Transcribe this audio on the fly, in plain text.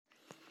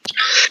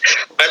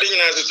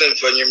didn't understand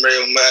for you,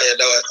 Mary, my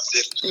adult.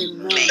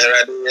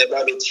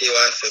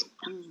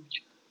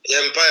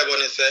 Empire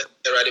Bonnet,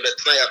 Eradi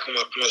Betnaya come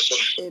up.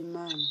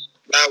 Amen.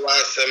 That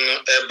was some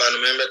urban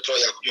member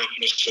Toya.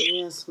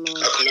 Yes, Lord.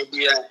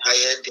 Akumabia, I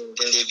had in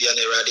Libya,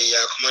 Eradi,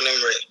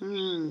 Yakumanamre.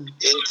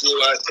 Into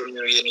us in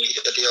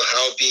your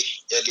hobby,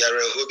 Yadia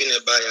Hobin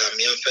by a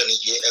Mianfani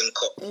and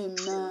Co.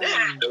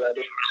 Amen.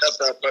 That's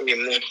our family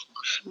move.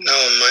 Now,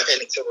 my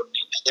editor would be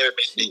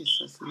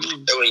Jesus.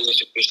 the way you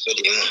should be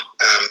studying.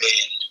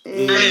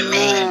 Amen.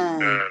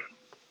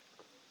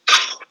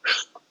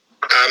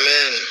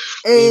 Amen.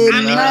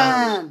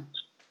 Amen.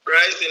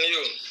 Christ in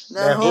you.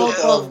 The hope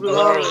of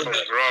glory. The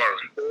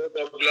hope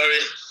of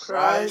glory.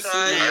 Christ in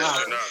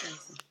us.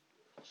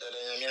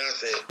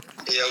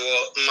 Your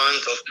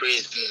month of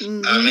praise.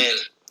 Amen.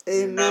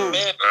 Amen.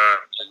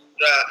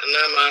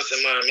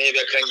 Maybe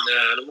I can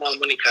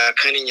Monica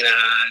Canina,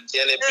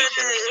 Jenny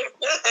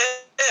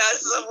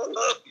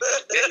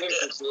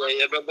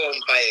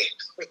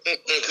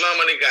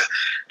Monica.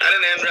 I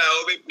don't know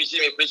how we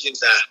preaching,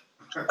 sir.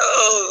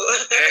 Oh,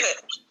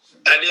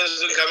 I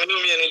didn't come to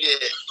me any day.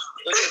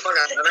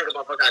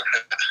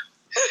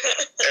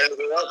 And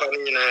we walk on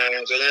in a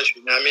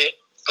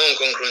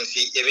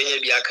concurrency, even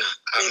Biaka.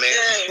 Amen.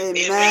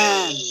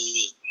 Amen.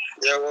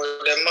 There was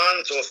the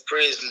month of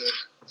praise.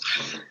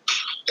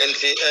 And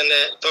the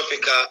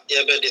topic I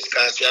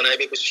discussed, and I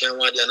be pushing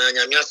one, and I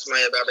am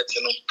my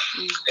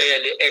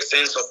the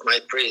essence of my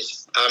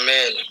praise.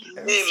 Amen.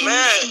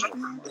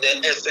 Amen. The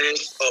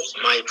essence of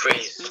my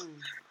praise.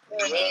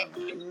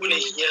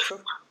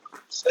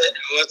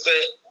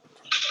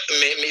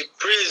 Me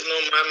praise no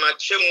mama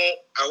chemo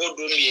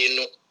awodo mi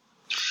no e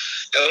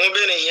ho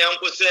be ne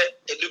yanko se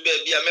edu ba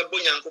bia mebo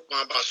nyankopon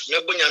abaso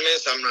mebo nyame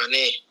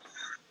nsamrane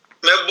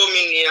mebo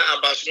minia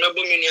abaso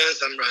mebo minia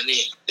nsamrane.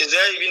 Is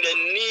there even the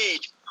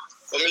need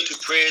for me to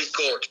praise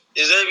God?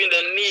 Is there even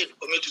the need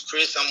for me to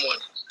praise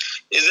someone?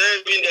 Is there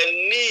even the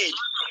need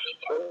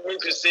for me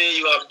to say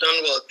you have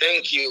done well,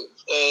 thank you?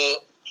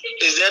 Or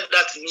is there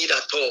that need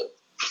at all?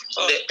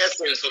 The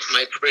essence of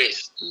my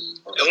praise.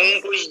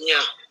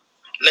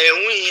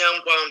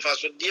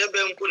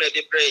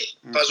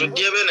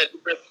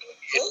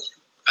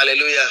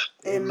 Hallelujah.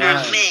 Amen.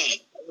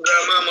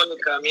 Grandma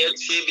Monica, me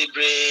be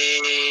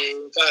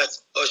brave, fat,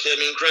 or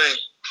shaming crying.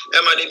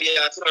 Emma de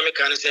Bia, Sammy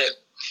can say,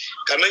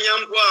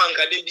 Kamanyam Puan,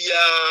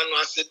 Cadibia, no,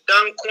 I sit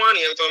down,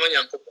 Kwani, and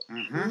Famanyam.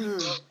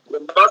 The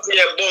body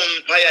of bomb,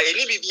 Paya,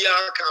 Elibia,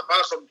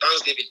 apart from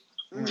Thanksgiving.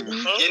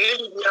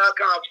 Elibia,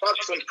 apart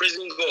from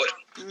praising God.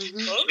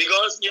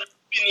 Because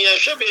in your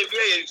shop, be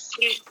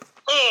free.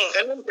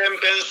 And then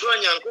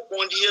Pennsylvania and cook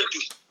on the year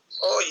too.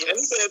 Oh,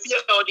 yes, the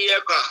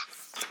aircraft.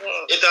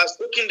 It has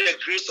taken the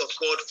grace of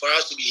God for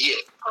us to be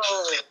here.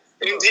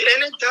 In the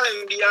any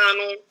time,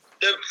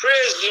 the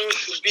praise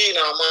should be in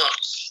our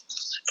mouths.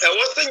 And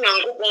what's the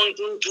young cook on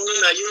to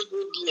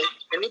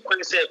any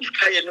concept?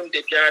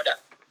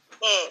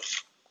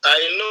 I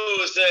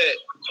know that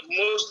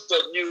most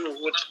of you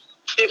would,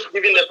 if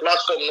given the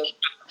platform,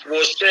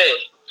 will share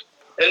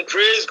and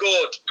praise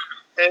God.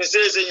 And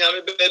says,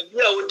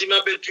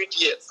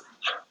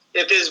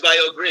 it is by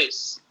your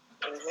grace.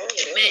 I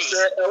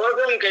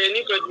wasn't going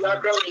to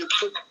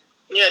put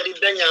near the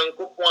Danyan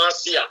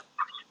Kupuasia.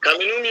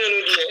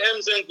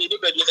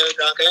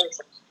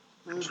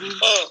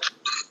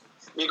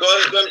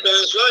 Because when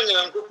Pennsylvania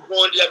and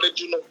Kupon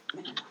Diabetuno,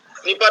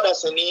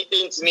 Nipadasani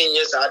ain't me,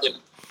 yes, Adam.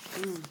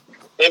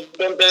 And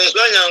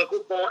Pennsylvania and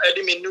Kupon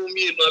Edimi knew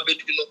me, no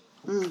Betuno.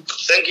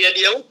 Thank you,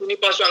 dear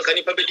Nipaso and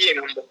Canipabedi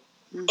number.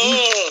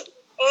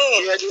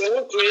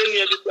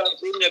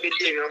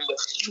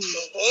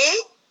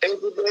 And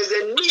there's a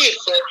need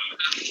for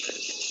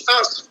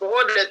us for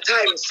all the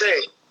time say,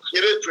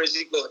 you will praise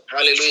God.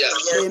 Hallelujah.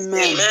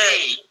 Amen.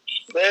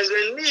 There's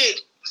a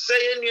need,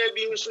 saying you're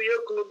being so,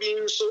 you could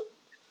be so,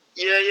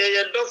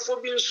 yeah, dog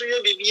for being so,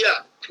 you be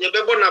here. You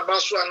be born a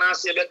basso and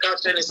ask you, the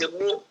captain is a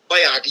move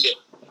by idea.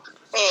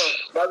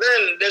 But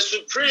then the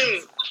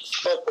supreme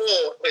of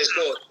all is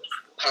God.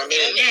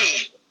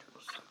 Amen.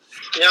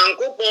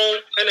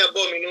 Yankopon and a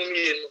bomb in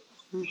Umin.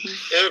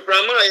 And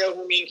Pramaya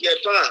who mean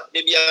Kiata,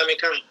 maybe I may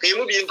come. They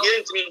will be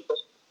against me.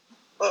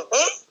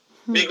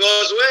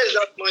 Because where is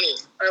that money?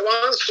 I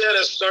once shared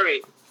a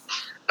story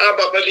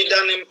about Baby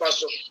Dan in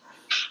Paso.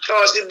 I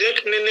was in the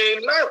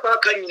name like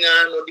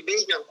Pakanina or the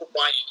baby and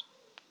Kupai.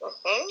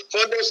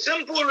 For the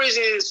simple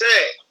reason,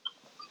 say,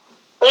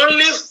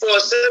 only for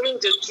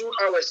 72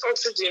 hours,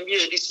 oxygen be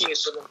a disease.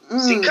 So,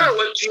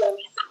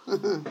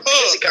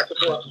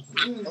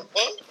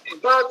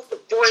 but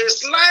for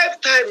his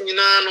lifetime,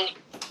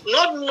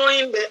 not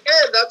knowing the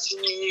air that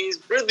he is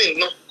breathing,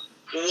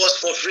 was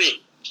for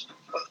free.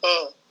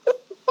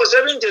 For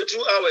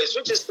 72 hours,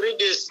 which is 3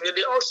 days, with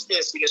the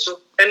oxygen. So,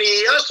 and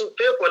he has to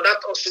pay for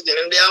that oxygen,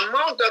 and the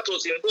amount that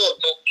was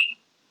involved,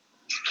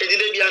 it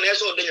didn't be an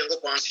answer of the younger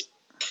person.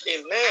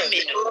 Amen.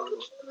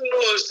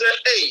 Say,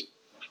 hey,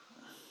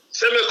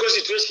 some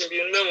situation,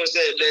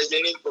 there's a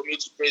need for me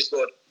to praise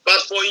God.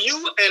 But for you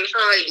and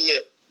I,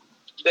 dear,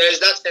 there is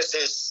that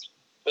essence.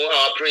 for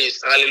our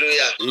praise.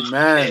 Hallelujah.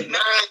 Amen.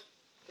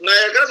 Now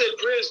you got a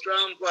praise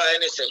ground for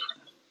anything.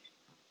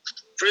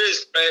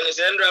 Praise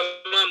and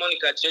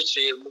Monica Church.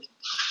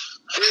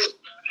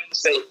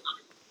 Say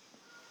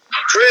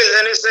praise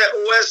and it said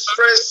West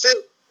Fresh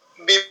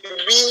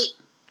BB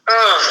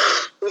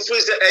if we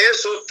say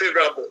so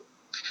favorable.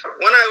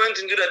 When I went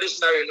into the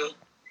dictionary,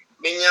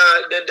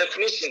 the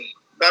definition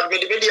that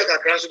made the media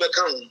can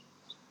become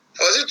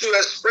was it to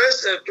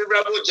express a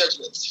favorable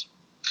judgment.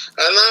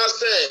 And I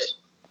say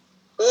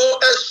who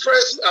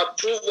express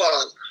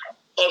approval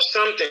of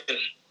something.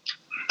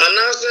 And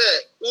I say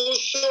who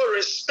show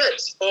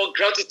respect or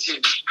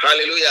gratitude.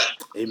 Hallelujah.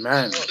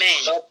 Amen.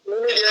 But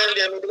who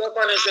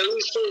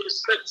show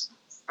respect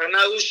and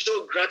I will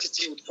show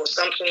gratitude for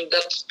something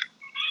that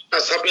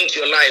has happened to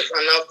your life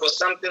and now for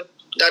something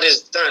that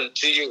is done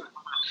to you.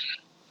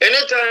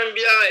 Anytime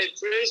a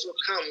praise will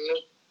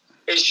come,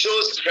 it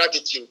shows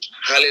gratitude.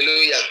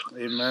 Hallelujah.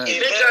 Amen.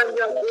 Anytime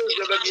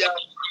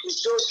it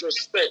shows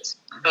respect.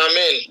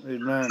 Amen.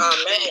 Amen.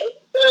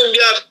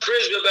 Anytime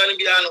praise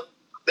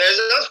there's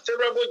a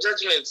favorable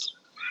judgment.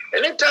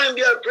 Anytime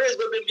we are praised,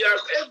 but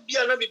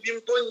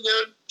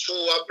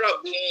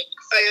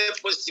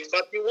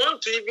we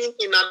want to even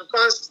in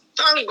advance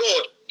thank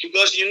God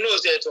because you know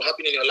that it will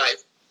happen in your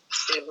life.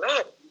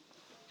 Amen.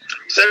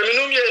 So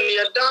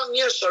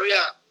near sorry,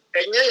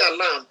 and your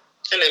lamb,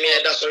 and I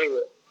mean sorry.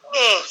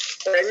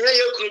 And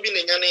you could be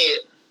in your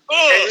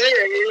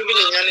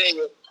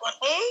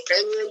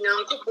and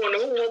young coupon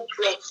who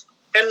broke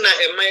and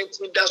I might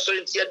be that so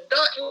it's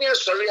near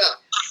sorry.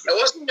 I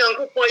wasn't young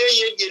coupon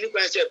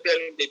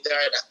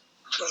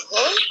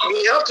we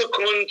have to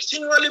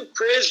continually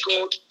praise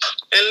God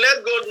and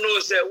let God know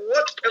that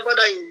whatever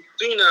that He's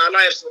doing in our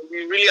lives, we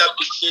really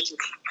appreciate it.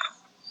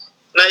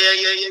 Now,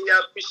 you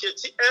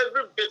appreciate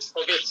every bit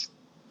of it.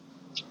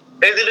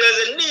 And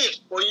there's a need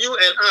for you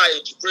and I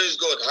to praise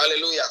God.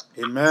 Hallelujah.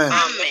 Amen.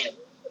 Amen.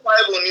 The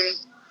Bible,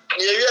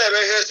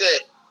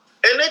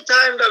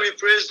 anytime that we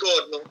praise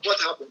God, what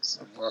happens?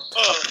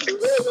 Is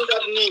there even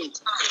that need?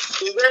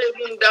 Is there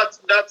even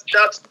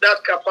that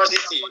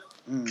capacity?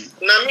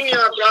 Nami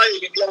ya brai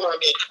bibia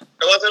mami.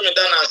 I wasn't me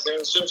done as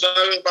so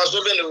sorry paso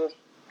benu.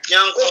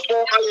 Yanko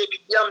aye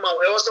bibia ma.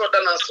 I wasn't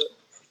done as.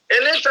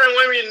 Anytime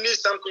when we need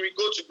something, we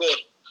go to God.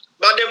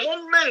 But the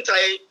moment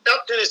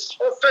that thing is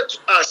offered to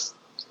us,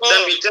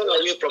 then we turn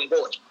away from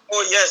God.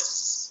 Oh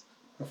yes.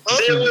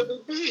 There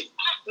will be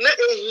na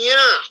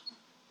ehia.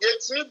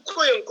 Yet me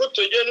go and go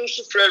to Jenu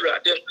Sufrera.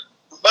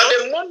 But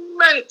the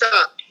moment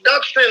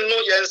that thing no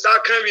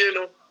yensa can we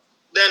know,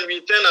 then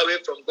we turn away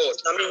from God.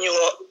 I mean you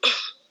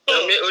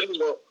only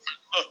more.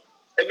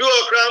 If you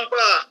are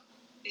grandpa,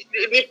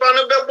 Nipa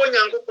no bebo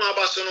nyankopon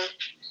abaso no.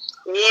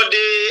 Wo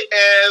de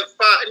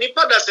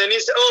Nipa da sani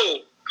say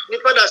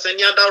Nipa da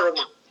sani ada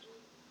Roma.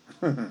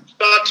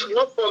 But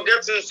not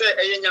forgetting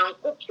say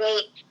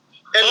nyankopon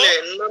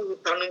ene na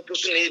Nipa no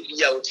pusu na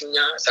ebia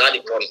otinya sa de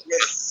kon.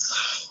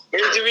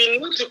 And we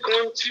need to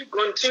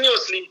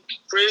continuously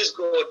praise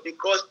God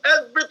because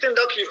everything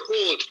that we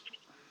hold,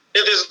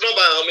 it is not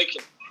by our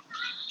making.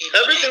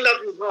 Everything that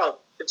we have,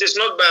 it is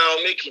not by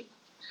our making.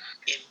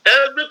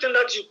 Everything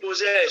that you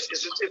possess,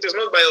 it is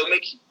not by your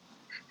making.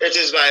 It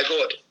is by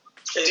God.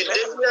 And the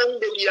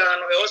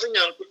I wasn't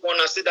young people want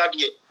to say that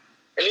here.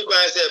 And you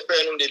guys say a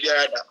prayer on the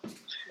Biarada.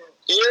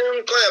 Here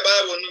in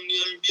Bible in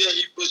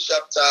Hebrews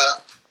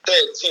chapter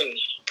 13,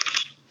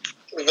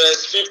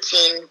 verse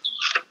 15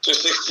 to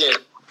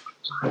 16.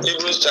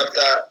 Hebrews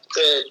chapter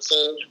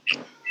 13,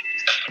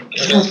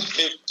 verse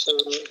 15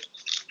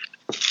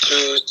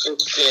 to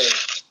 16.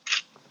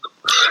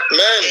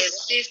 Man, verse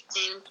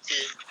 15 to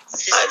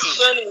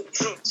 16. In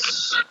truth.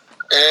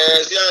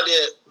 See how the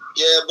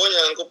Bonya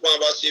and Copa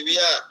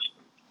Basivia.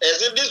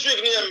 As if this week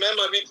near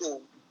Mema Biku.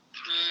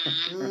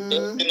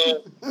 You know,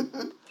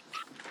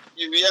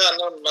 we are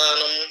not man.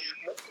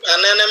 And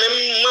then I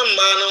remember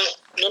man,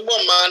 and remember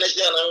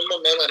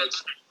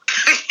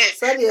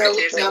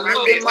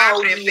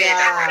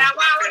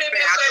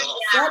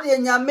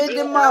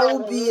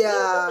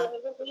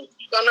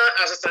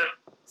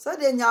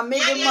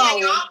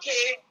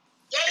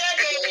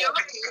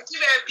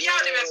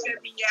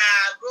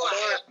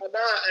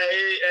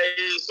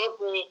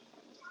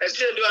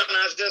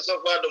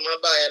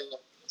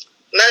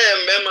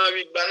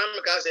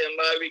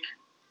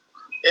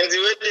and the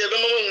way the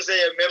woman say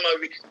a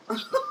week.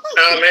 Amen.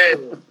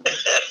 Amen.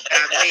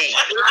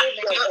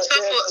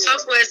 So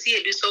where see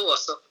it so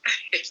also.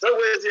 So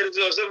where see it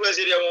so where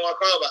see it more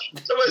cover.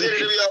 So where see it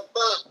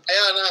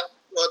Ayana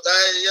what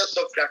I just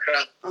of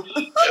Kakra. No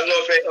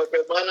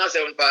okay manas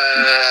and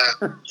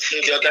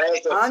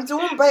and to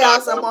pay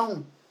us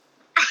among.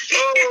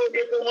 Oh, the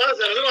ones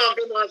that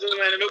don't want to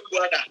make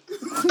water.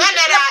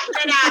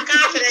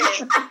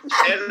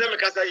 As them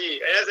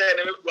Kasai, as I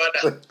never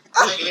water.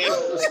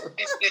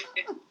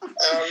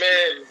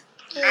 Amen.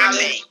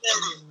 Amen.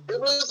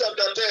 Hebrews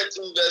chapter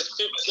 13, verse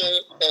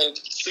 15 and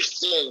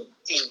 16.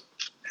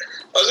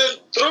 Also,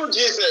 through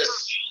Jesus,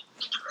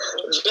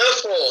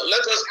 therefore,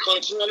 let us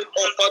continually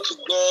offer to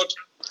God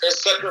a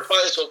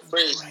sacrifice of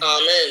praise.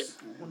 Amen.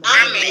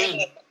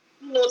 Amen.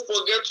 Do not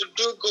forget to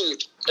do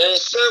good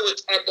and share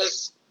with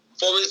others,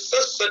 for with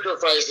such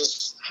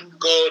sacrifices,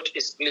 God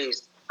is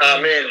pleased.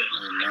 Amen.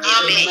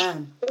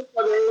 Amen. But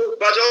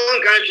I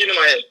can't in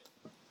my head.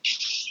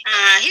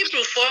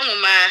 Hebrew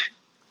form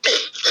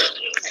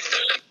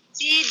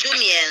ti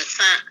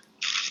dumiensa.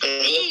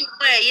 Ni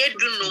kwa ye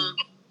dunum.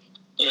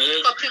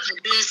 Kopi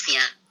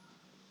dunsia.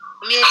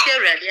 Mi ente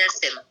ready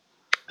asem.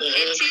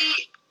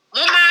 Enti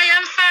mama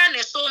yamfa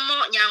ne so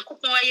mo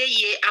nyankopon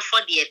ayeye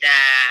afode da.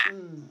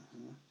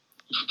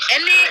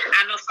 Ene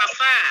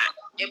anofafa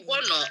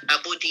ebono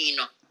abodi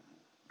no.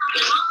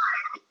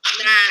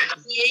 Na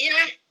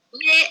yeye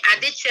ni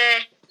adeche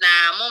na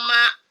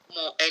mama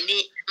mo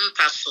ani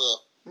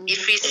mpaso.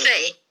 If we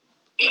say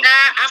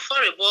na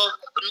affordable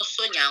no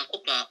so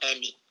nyankopon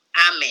ani.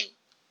 Amen.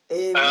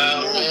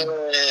 Amen.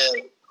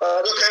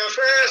 The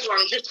first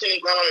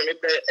 115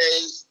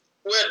 is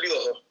where do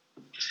you?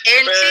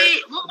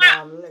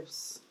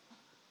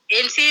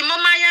 Enti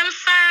mama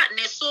yamfa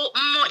ne so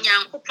mo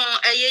nyankopon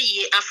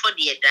ayeye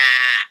afode da.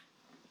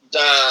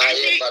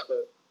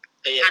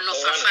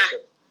 Anofafa.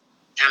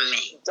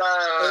 Amen.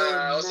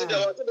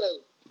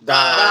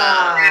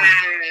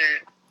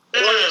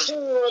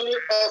 Continually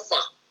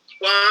offer.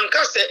 One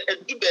can say a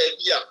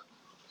dubia.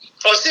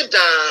 Or sit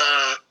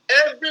down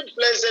every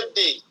blessed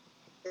day.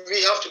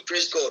 We have to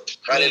praise God.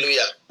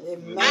 Hallelujah.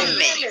 Amen.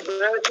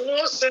 There's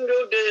no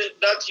single day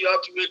that you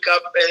have to wake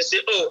up and say,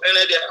 oh, and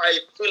I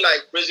feel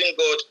like praising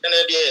God. And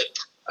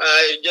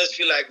I just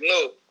feel like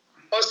no.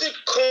 Or say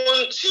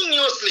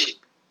continuously,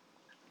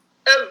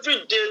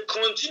 every day,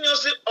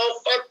 continuously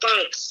offer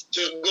thanks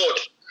to God.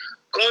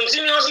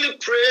 Continuously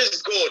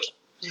praise God.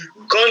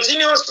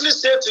 Continuously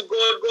say to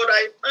God, God,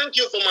 I thank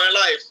you for my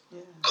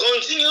life.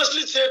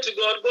 Continuously say to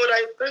God, God,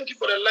 I thank you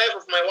for the life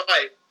of my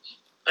wife.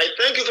 I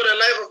thank you for the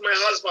life of my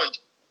husband.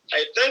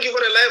 I thank you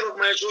for the life of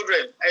my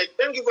children. I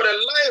thank you for the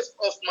life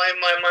of my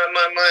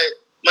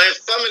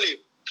family.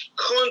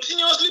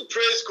 Continuously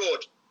praise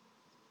God.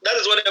 That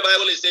is what the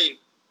Bible is saying.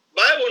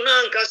 Bible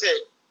now can say,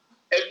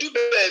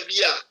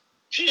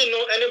 she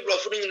know any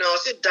bluff now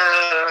say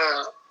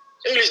da.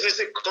 English they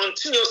say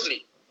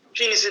continuously.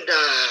 She say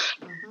da.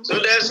 So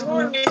there's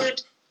no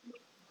need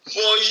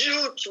for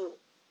you to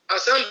at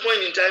some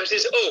point in time say,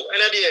 oh,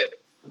 and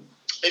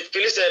if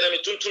Phyllis said me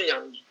tuntun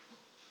yam.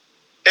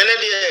 And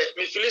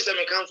me Phyllis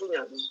me can't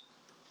yam.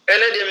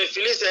 And me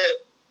Phyllis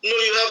no,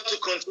 you have to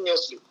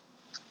continuously.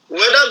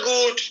 Whether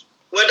good,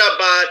 whether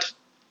bad,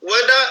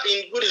 whether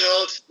in good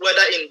health,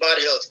 whether in bad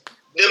health.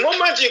 The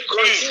moment you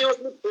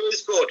continuously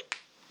praise God,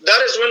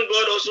 that is when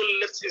God also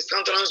lifts his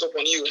countenance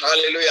upon you.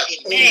 Hallelujah.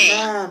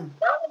 Amen.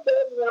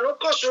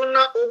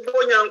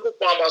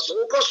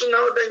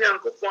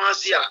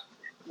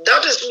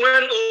 That is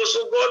when also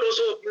God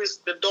also opens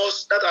the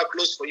doors that are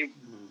closed for you.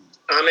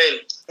 Amen.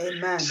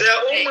 Amen. Say,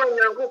 oh my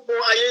Yankupon,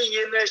 I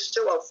ain't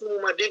never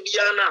for my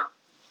Debiana.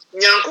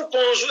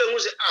 Yankupon, so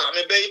say,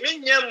 me baby,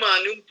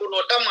 Yaman,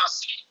 Damas.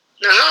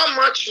 Now, how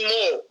much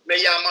more may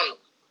Yaman?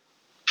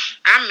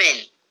 Amen.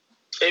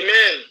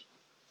 Amen.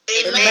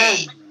 Amen.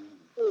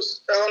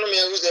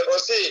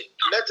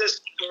 Let us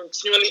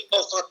continually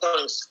offer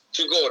thanks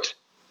to God.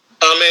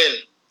 Amen.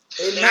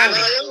 Amen.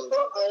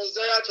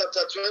 Isaiah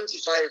chapter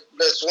 25,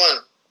 verse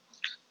 1.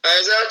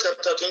 Isaiah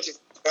chapter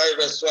 25,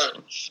 verse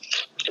 1.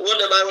 What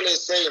the Bible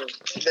is saying,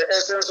 the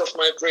essence of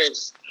my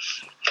praise.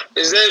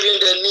 Is there even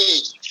the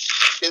need?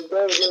 Is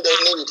there even the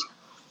need?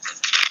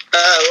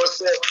 What's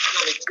that?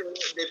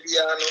 The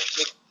piano,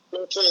 is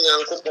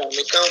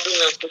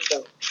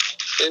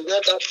there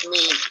that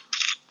need?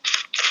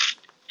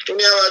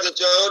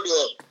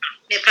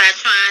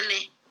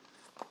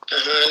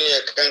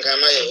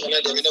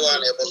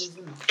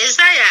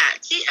 Isaiah,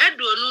 ti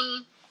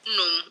adonun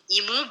num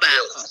imu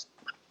baako.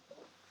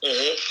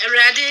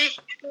 Erade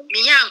mi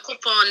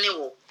Nyankopon ne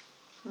wo.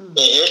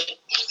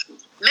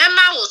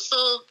 Mema wo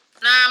so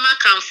na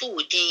makamfo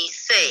wo din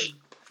say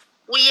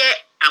woyɛ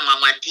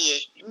anwanwade.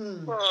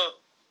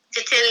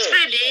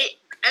 Tetentre de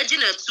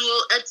agina tuo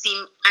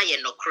atim ayɛ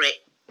nokre.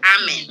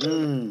 Amen.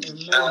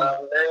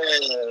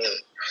 Amen.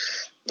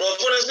 But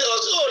for us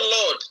also, oh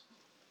Lord,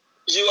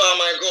 you are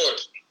my God.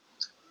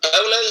 I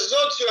will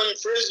exalt you and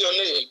praise your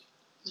name.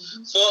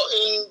 For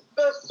in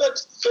perfect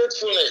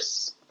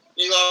faithfulness,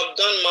 you have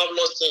done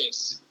marvelous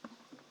things.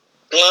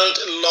 Planned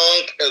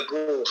long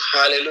ago.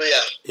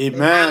 Hallelujah.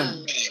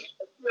 Amen.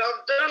 You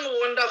have done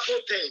wonderful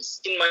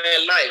things in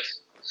my life.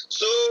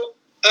 So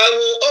I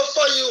will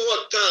offer you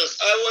what thanks.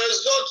 I will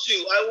exalt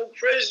you. I will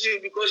praise you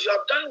because you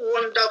have done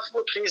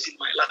wonderful things in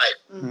my life.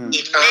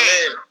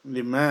 Amen.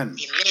 Amen.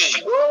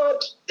 God,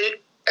 I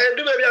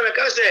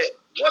can say,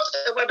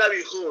 whatever that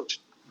we hold,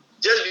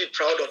 just be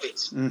proud of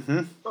it.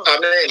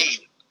 Amen.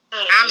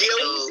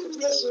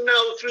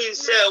 Now,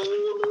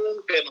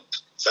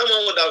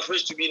 someone would have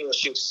wished to be in your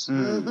shoes. So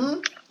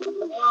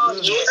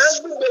every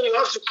day you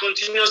have to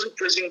continuously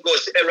praising God.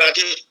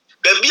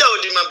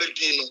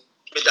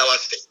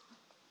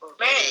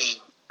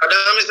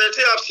 Adam is a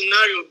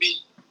scenario be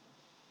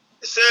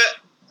say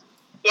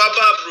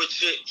waba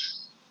broche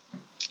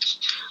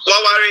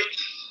wawari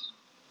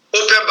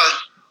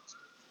opeba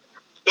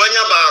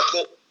wanya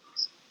baako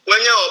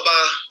wanya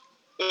oba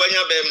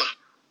wanya bema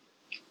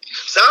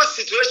sa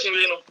situation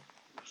we no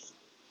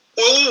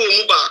wo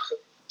mu baako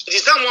it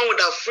is someone with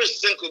a fresh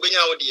think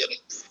obenya wo de no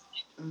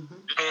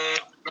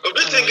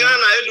obete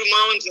Ghana edu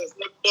mountains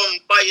na bomb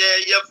fire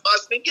ya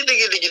fast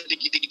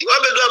gidi wa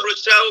bedu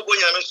abrocha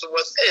obonya me so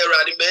was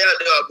erade be ya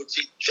de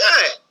abuchi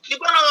sure the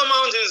Ghana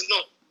mountains no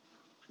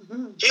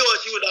he or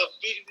she would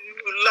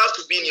love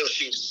to be in your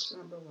shoes.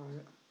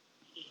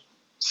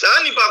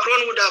 Sani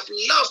background would have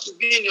loved to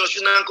be in your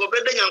shoes and go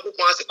better than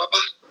Kupasi Papa.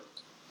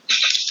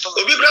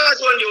 Obi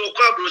brothers one you will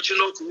approach you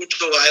know to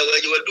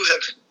where you will do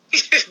heaven.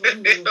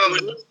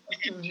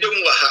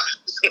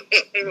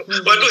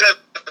 What do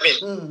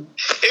heaven?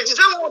 It is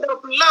someone that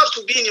would love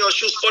to be in your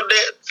shoes for the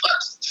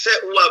say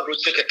who are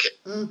broken.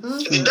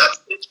 That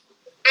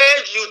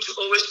urge you to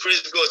always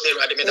praise God. Say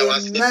Radimina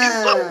was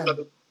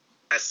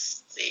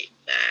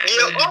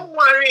you all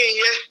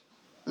worry,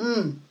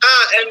 and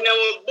there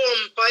will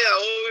bomb fire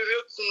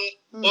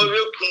or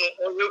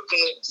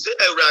say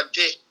a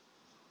rade,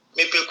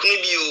 maybe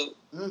you,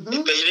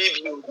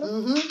 maybe you,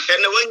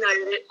 and when I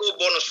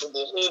bonus or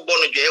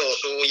bonnet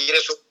also,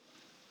 yes,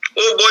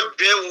 oh, what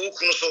there will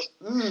so.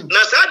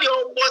 Nasadi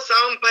or boss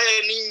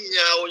umpire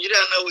or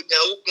Yirana with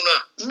Yaukuna.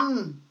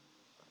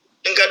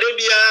 In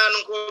Cadabia, no,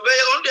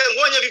 on there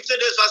 150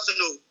 days fast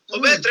no,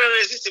 obey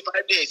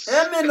 365 days.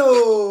 Amen.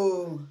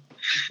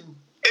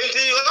 And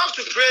you have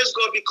to praise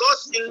God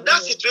because in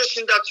that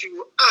situation that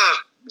you are,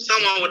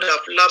 someone would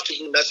have loved to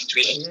be in that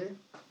situation.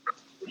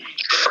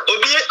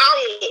 Obi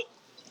awo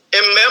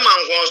emmema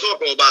ngonzo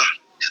oba.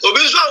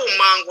 Obi so awo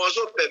ma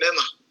ngonzo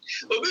pebema.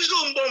 Obi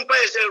so mbompa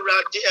ese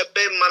rade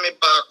ebe mame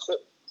baako.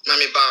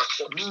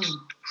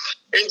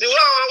 Enti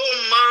wa awo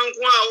ma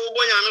nko a wo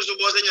bonya me so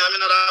bo se nyame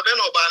na da be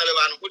no ba na be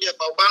ba no ko de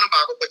fa ba na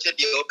baako ko che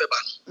de obeba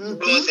no.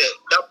 Don't say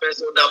that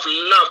person would have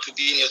loved to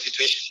be in your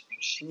situation.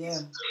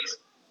 Yeah.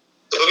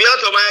 Obi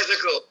ato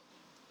bicycle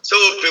so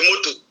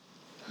pemoto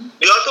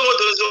the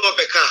automoto so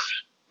pe car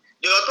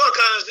the auto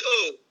can say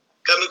oh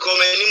can me come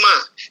anima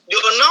the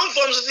non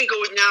form so think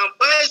we nya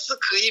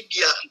bicycle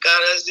ibia nka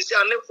this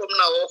are not from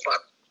now offer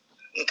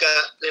nka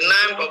the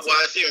nine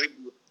babwase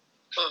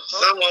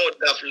someone would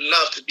have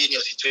loved to be in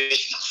your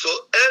situation. So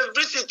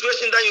every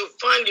situation that you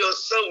find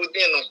yourself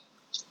within,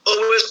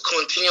 always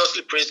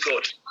continuously praise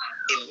God.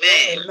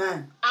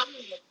 Amen.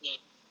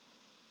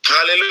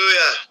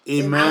 Hallelujah.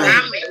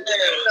 Amen.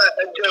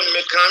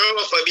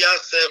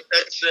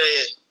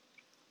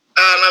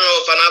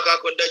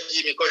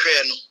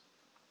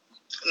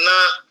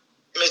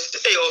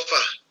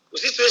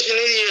 Situation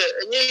is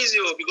easy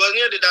because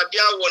near the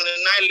Dadia one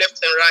 9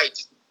 left and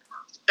right.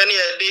 Any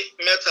day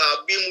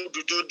metal beam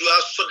do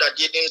so that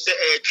you didn't say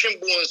a trim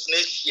bones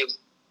nation.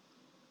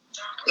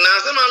 Now,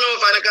 some of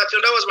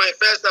that was my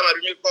first time I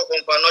didn't call for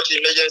not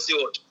emergency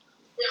ward.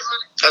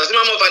 As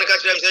some of the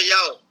say,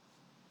 Yow.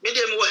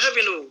 Medium were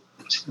having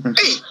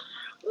hey,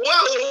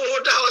 wow,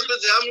 that was the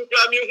I'm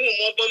grabbing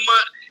home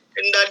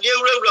and that dear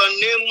regular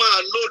name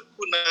Lord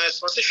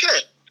Kunas was a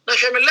share. Now,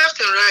 she left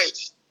and right.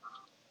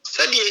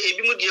 Said the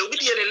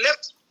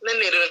left, then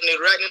the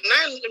right,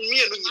 9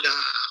 million.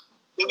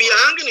 Will be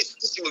hanging his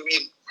sister will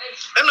be.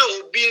 And I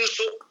will be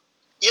so.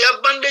 You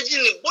are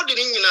bandaging the body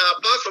in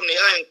apart from the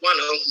eye and one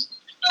of them.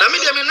 Now,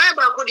 medium and I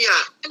back with you,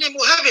 and they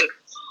will have it.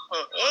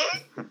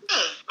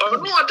 Oh, no,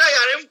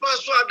 I am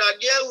password that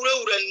dear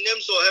road and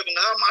names of heaven.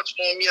 How much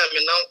more me I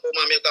mean now for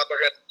my makeup?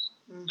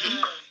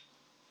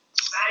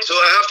 So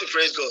I have to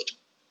praise God.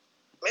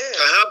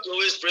 I have to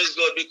always praise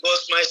God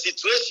because my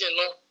situation,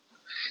 no,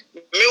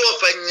 me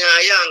of a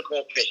young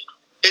copy.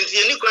 And the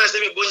only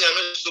question me bonya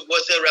me so go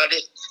say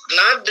ready.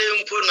 Not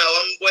them for now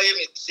I'm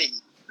going to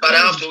see. But I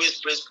have to always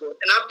praise God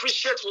and I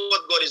appreciate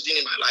what God is doing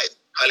in my life.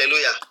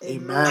 Hallelujah.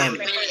 Amen.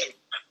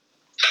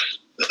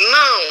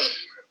 Now,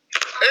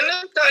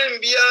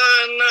 anytime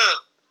Biana,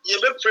 you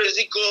be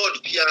praising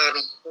God,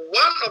 piano.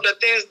 One of the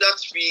things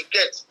that we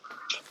get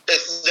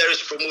is there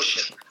is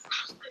promotion.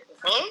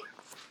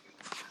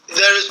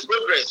 There is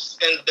progress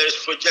and there is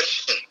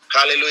projection.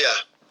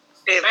 Hallelujah.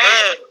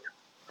 Amen.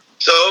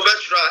 So,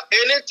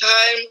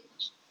 anytime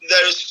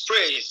there is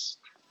praise,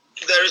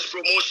 there is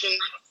promotion,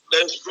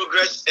 there is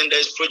progress, and there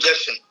is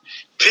projection.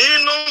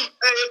 Pino,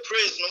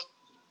 praise, no.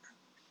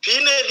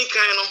 Pino, the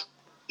kind of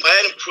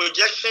my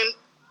projection,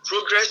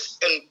 progress,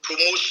 and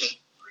promotion.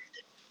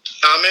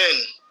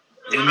 Amen.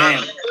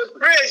 Amen.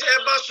 Praise,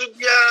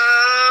 Ebasubia,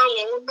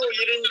 no,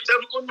 you didn't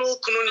tell no,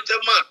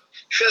 Kununitama.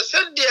 She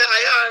said, dear,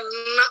 I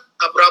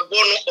am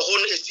Abrabono,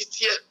 on a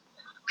city.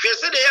 She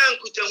said, I am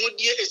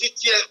Kutamudia, a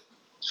city.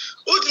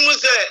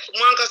 Ultimate,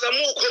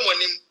 Mankasamo, common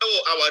in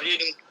our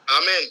reading.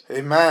 Amen.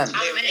 Amen.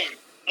 Amen.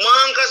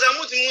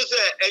 Mankasamutimus,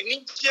 a new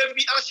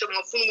be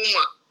Ashama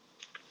Funuma.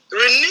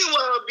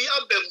 Renewal be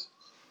Abem.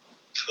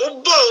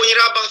 Ubo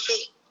Irabaso,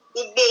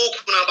 Ubo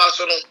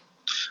Kunabasono.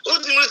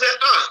 Ultimate,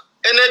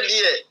 and a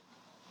dear.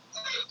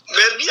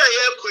 Maybe I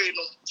am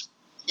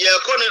you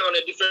are calling on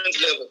a different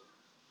level.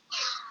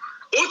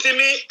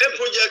 Ultimately, a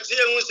project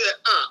here will say,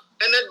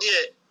 and a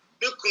dear,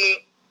 Bikunu,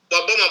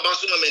 waboma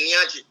baso ma mani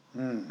age.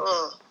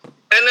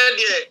 Ene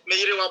de me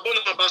yire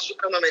waboma baso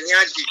ma mani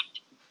age.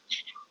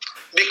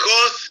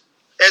 Because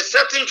a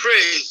certain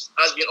praise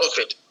has been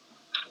offered.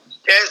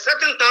 A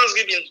certain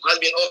thanksgiving has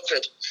been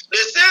offered. The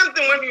same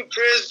thing when you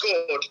praise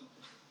God,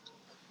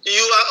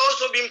 you are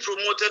also being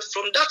promoted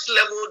from that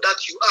level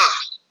that you are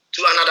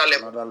to another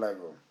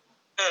level.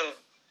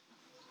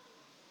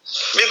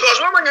 Because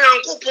when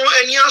you go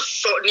and you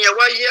saw near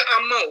why you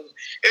amount,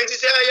 and to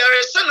say, I are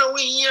a son of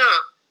here,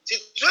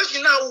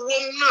 situation now,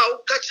 now,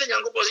 catch a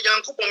young couple,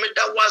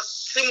 that was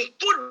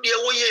simple, dear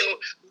way,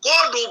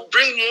 God will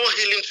bring more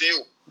healing to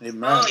you.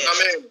 Amen.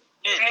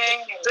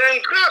 Then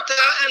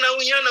crafter and a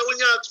young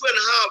 2.5,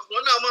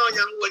 1 hour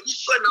young when you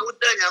saw now,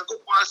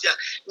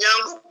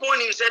 young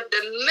Pony said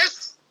the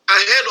next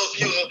ahead of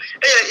you,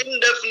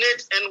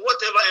 indefinite and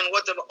whatever,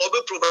 will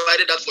be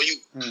provided that for you.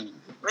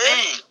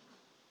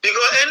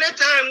 Because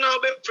anytime now,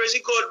 be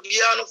praising God,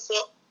 Biano,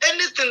 for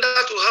anything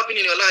that will happen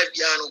in your life,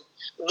 Biano,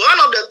 one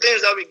of the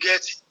things that we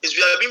get is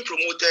we are being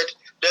promoted,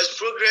 there's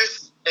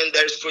progress, and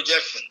there is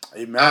projection.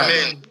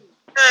 Amen.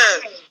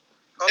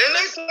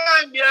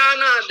 Anytime,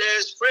 Biano,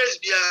 there's praise,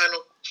 Biano,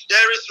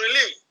 there is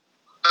relief.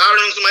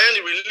 Aaron's my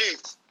end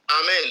relief.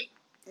 Amen.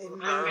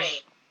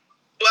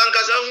 One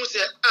Kazamu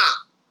said,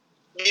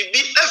 Bibi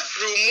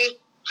Efrumu,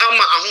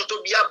 Hama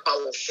Ahoto Bia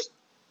Bawofo.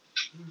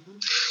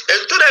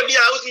 And to the Bia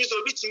house is a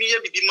bit me,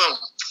 Bibi Mam.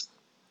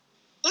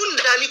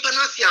 Unda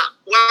Nipanasia,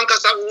 one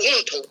Kasa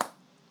Wonto.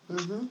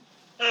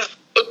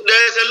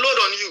 There's a load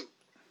on you.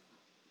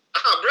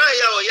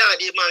 Braya or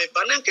Yadi, my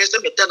Panan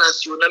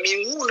Metanas, you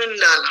Nami Moon and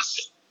Danas.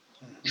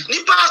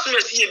 Nipas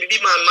Messi, Bibi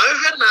Mam, my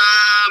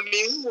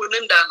Moon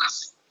and Danas.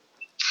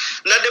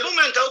 Now, the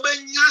moment I'll be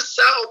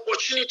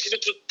opportunity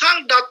to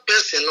thank that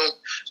person,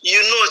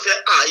 you know, say,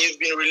 you've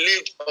been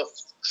relieved of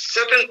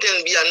certain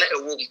things beyond a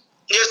woman.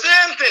 The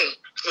same thing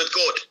with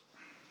God.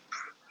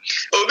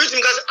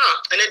 Obviously, because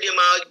and then the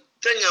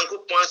ten young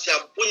coupons,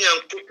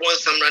 Bunyan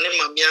coupons, some running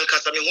my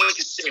Bianca, I mean, when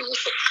you see me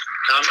also.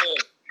 Amen.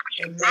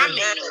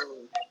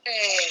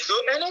 So,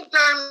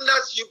 anytime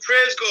that you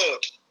praise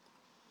God,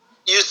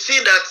 you see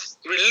that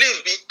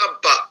relief be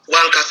abba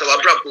one Casava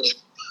Brabo,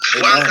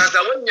 one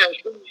Casava.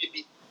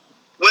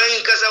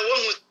 When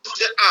Kazawan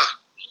say,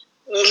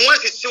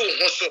 what is so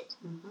also?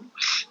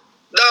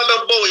 Daba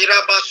boy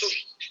Rabaso,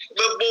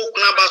 Bebo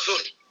Nabaso,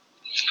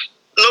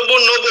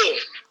 Noble.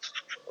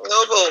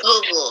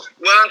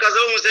 When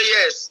Kazawan say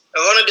yes, I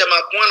wanted them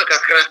at one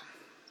kakra.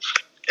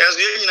 As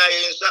we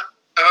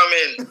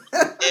Amen.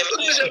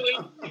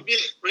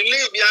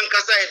 Relieve young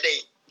Casa a day.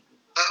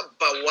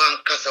 Abba one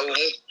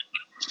Kazawan.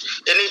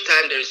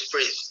 Anytime there is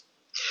praise.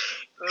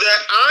 The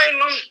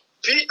Inon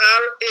the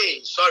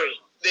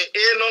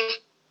Anon.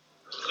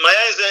 My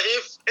answer,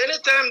 if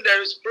anytime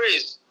there is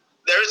praise,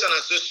 there is an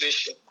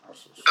association.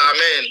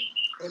 Amen.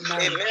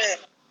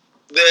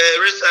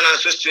 There is an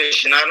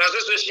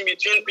association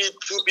between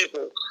two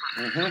people.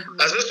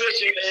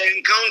 Association,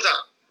 encounter.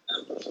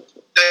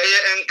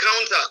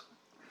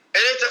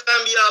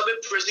 Anytime you have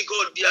praising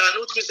God, you have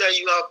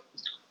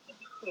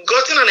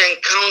gotten an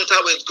encounter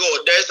with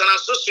God. There is an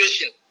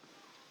association.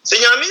 So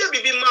now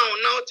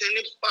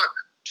turning back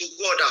to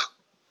God.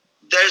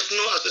 There is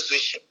no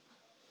association.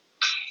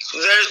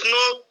 There is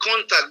no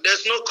contact.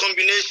 There's no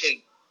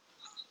combination.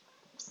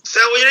 So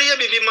we hear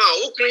baby man.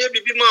 Who can hear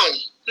baby man?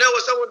 Now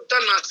was our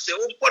dana say,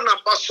 "Oh, bona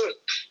baso."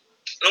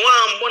 No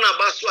one bona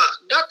baso.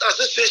 That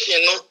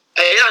association, no, I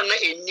am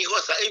not in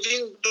Nihosa.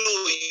 Even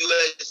though you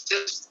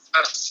exist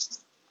as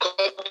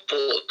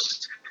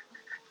couples,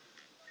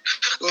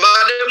 but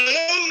the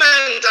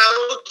moment I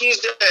look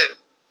inside,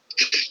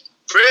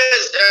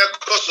 praise a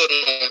person.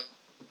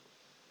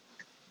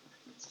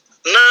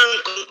 Nan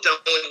kunta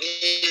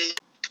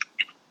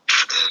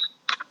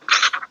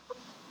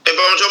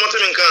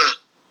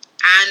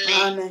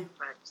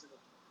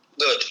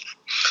Good.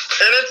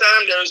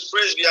 Anytime there is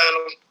praise,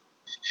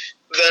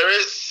 there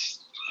is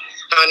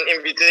an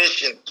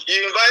invitation.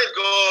 You invite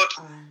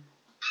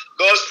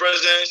God's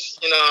presence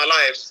in our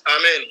lives.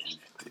 Amen.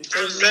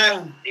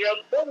 Amen. You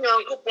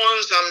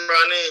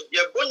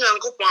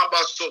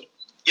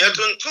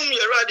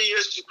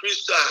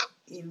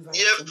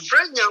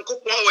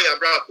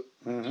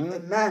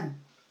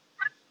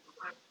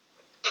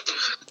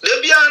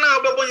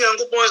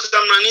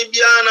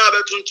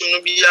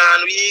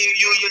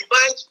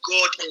invite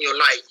God in your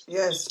life.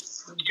 Yes.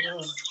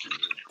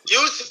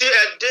 You see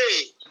a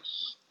day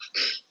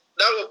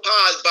that will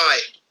pass by.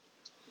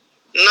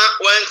 Not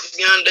once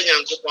a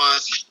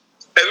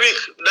week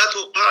that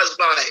will pass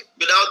by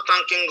without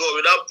thanking God,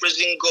 without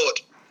praising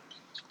God.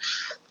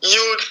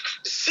 You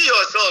see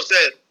yourself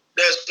said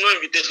there's no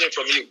invitation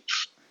from you.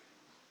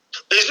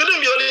 It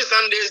shouldn't be only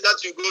Sundays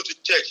that you go to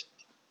church.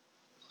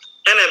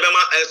 That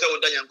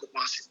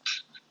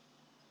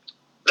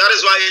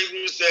is why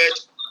Hebrew said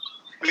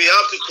we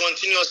have to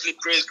continuously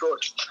praise God.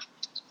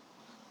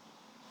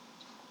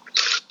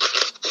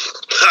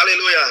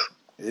 Hallelujah.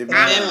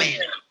 Amen.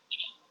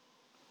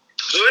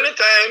 So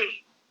anytime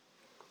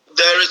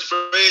there is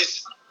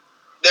praise,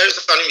 there is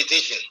an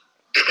invitation.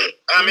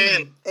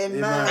 Amen.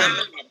 Amen.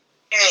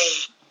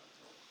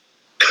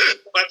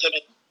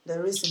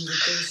 There is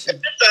invitation.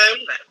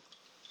 Anytime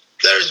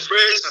there is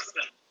praise,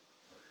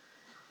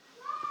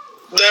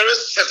 there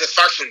is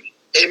satisfaction.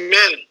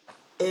 Amen.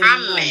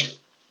 Amen.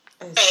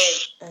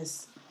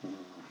 Yes.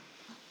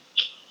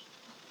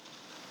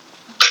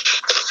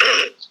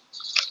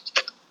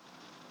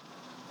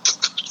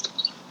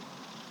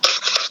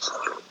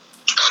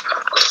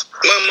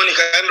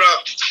 Monica,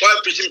 why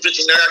preaching? I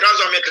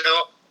can't make it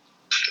out.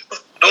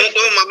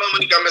 Oh, my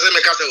Monica, I'm a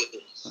castle.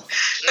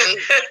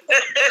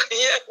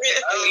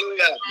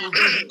 Hallelujah.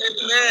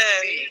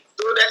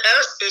 So the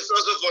S is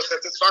also for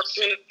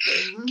satisfaction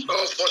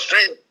or for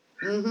strength.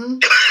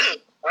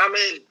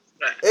 Amen.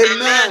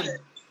 Amen.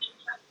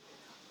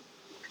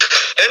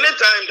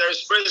 Anytime there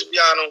is praise,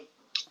 piano,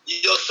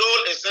 your soul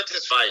is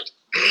satisfied.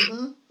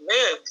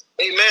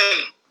 Amen.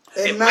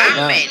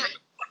 Amen.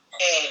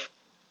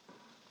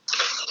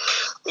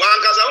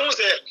 One Kazahu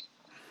said,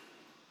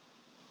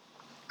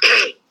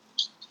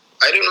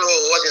 I don't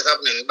know what is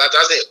happening, but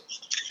I say,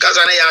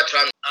 Kazane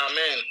Yatram.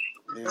 Amen.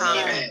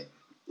 Amen.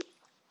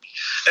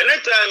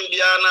 Anytime,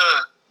 Diana,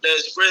 there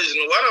is praise,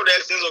 one of the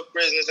extents of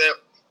praise is that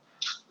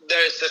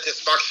there is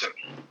satisfaction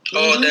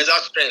or there's a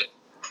strength.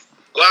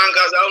 One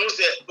Kazahu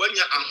said, when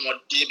you're a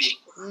DB.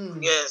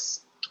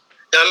 Yes.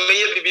 There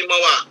may be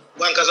more.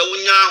 One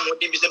Kazahunya would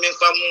be some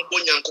infam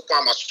Bunyan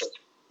Master.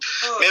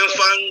 Men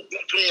fan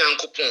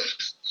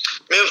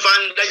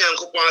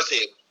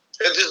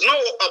it is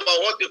not about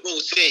what people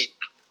will say,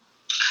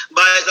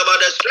 but it's about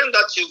the strength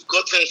that you've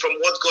gotten from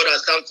what God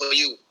has done for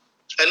you.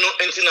 And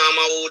not anything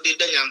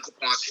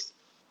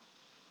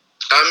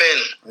Amen.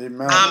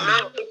 Amen.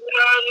 Amen.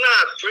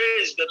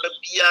 Praise the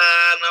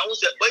piano.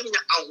 When you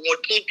are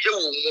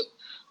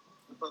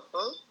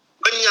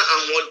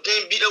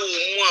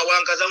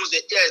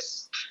yes.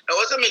 I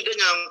was a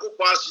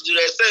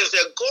sense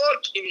that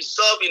God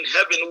Himself in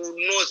heaven will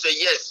know, say,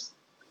 yes,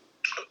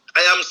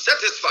 I am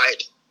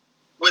satisfied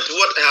with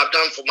what I have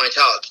done for my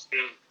child.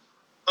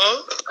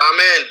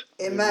 Amen.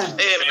 Amen.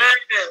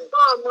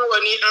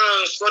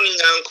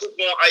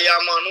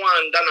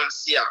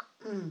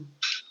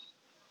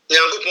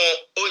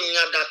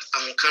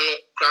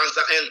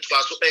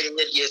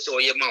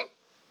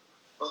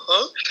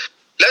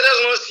 Let us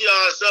not see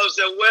ourselves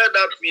where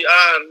that we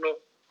are. No,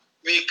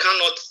 we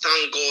cannot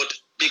thank God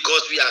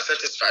because we are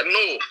satisfied.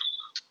 No.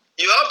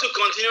 You have to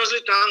continuously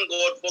thank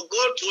God for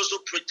God to also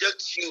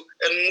protect you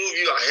and move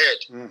you ahead.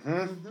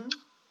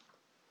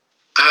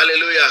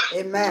 Hallelujah.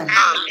 Amen.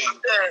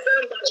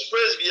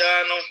 Praise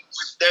piano.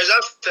 There's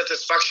a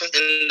satisfaction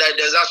in that.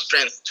 There's a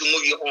strength to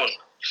move you on.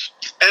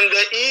 And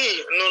the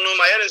E,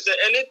 my head said,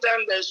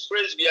 anytime there's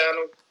praise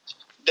piano,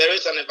 there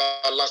is an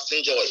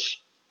everlasting joy.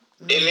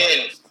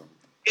 Amen.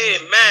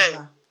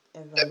 Amen.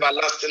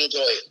 Everlasting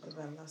joy.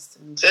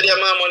 Said your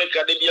mom,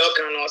 Monica, the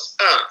Biocanos.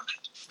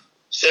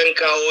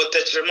 Senka o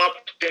tetrema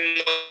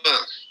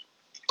pima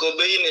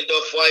kobeyi ni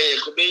dofwaye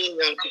kobeyi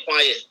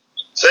nyankupwaye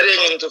sere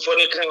nyinto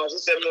foni kan o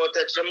se mo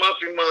tetrema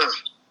pima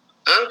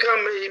anka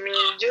me mi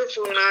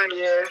jefu na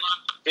ye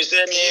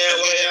pise ni e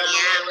wo ya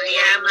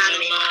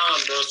mami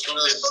do so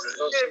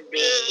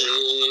be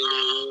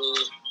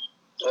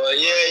o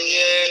ye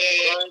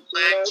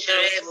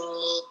kwanchebu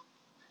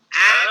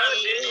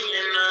adi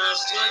na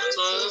so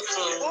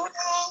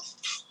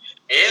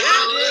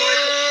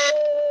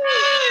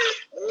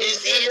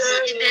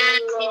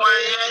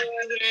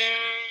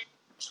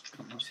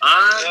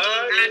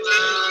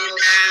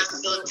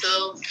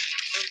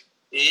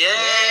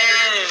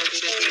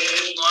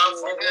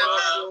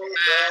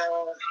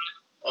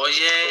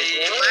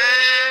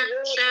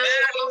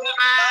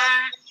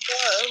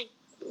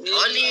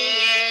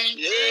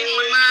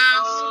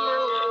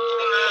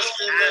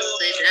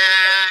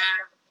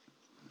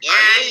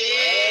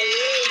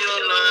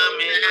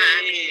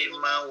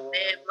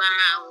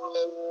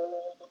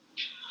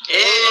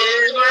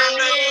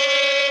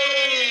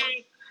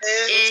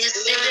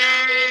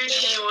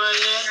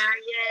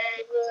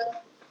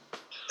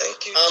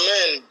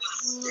Amen.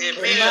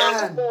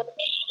 Amen.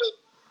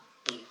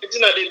 It's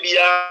not the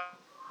beyond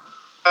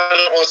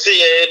or say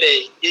a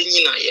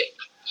yina ye.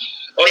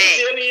 Or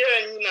say any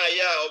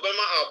year,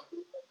 Obama,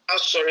 I'm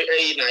sorry,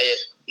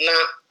 na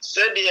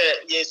said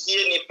yes,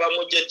 any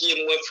pamoja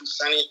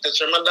Sunny,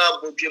 Tachamada,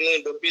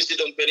 Bukimu, the busy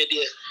don't penny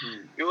dear.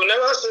 You will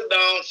never sit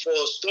down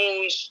for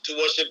stones to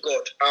worship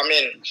God.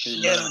 Amen.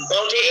 Yes.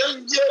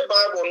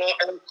 Bible no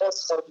and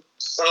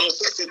Psalm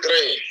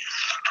 63.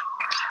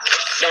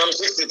 Psalm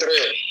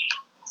 63.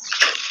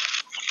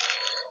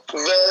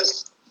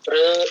 Verse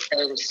 3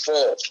 and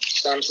 4.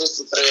 Psalm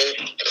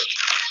 63,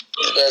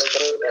 verse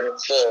 3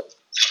 and 4.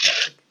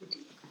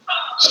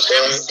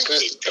 Psalm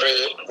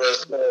 63,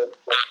 verse 4.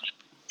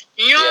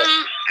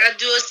 Nyom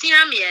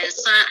aduosia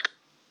miensa.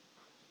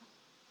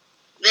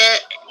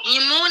 The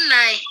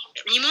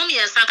Nimu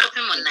miensa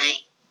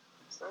kopimonai.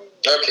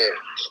 Okay.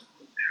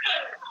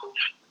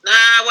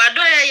 Na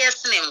wadoya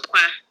yesne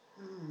nkwa.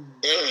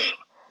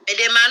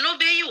 Edema no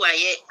be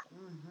yiwaye.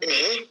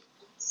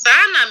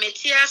 Sana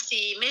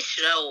metiasi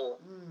meshira o.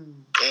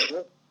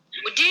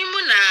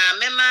 Udimu na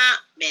mema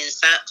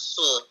mensa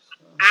so.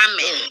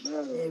 Amen.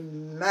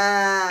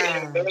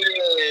 Amen.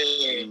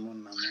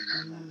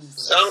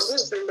 Psalm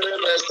 63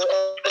 verse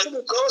 2,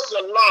 because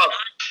your love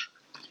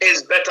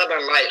is better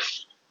than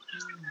life.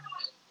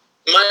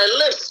 My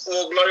lips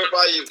will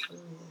glorify you.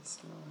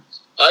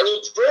 I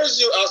will praise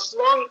you as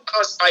long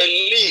as I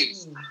live.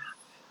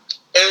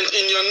 And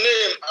in your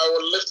name I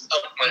will lift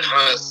up my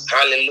hands.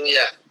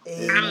 Hallelujah.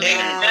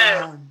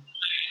 Amen.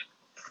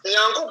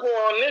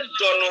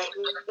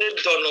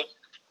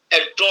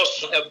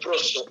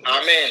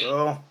 Amen.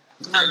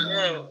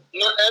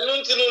 Na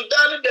enunti no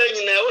dan dan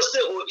nyina wo se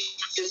o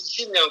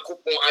yi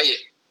nyankopon aye.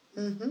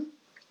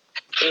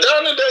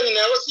 Dan dan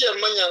nyina wo se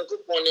ma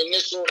nyankopon ne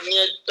so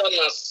ne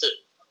danase.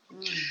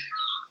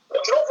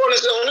 Otrofo ne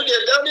se onu de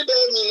dan dan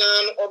nyina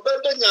no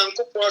obeda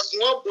nyankopon aso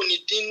aboni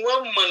din no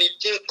amani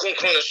din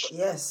konkon so.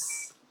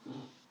 Yes.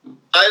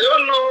 I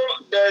don't know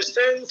the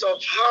sense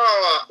of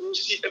how you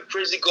see a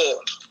praise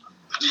God.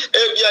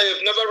 Maybe I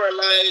have never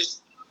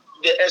realized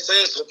the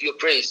essence of your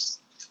praise.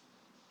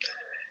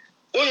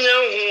 The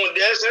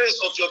essence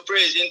of your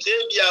praise.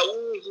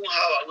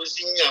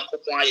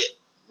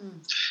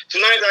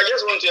 Tonight, I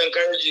just want to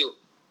encourage you.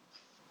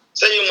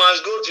 Say you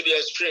must go to the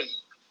extreme.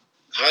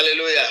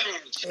 Hallelujah.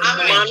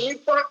 Amen.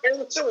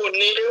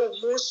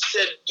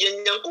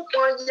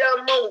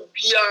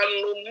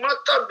 No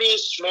matter being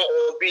small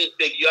or big,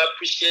 you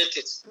appreciate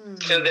it.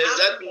 And there's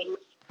that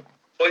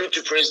for you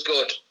to praise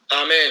God.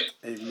 Amen.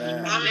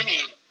 Amen.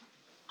 Amen.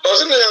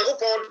 Because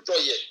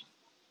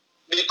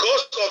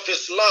of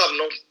his love,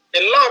 no,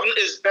 and love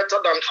is better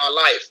than our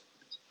life.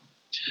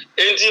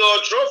 And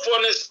your true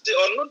honesty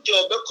or not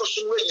your because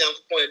we young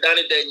point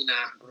Danny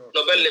Dana,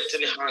 no be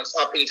lifting hands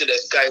up into the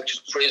sky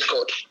to praise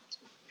God.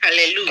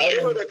 Hallelujah.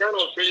 I know the kind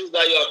of praise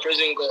that you are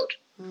praising God.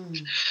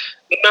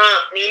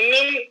 Now,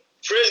 meaning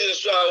praising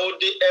so I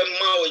would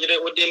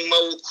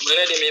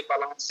me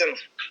balance.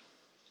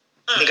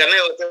 Can I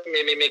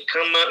me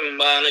come and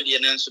ban the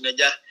answer?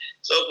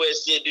 So we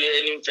see do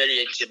any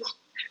very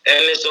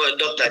and so a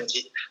doctor,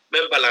 me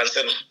balance.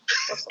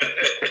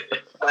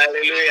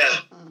 Hallelujah.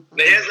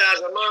 There's a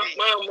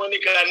man,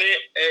 Monica,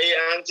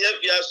 and Jeff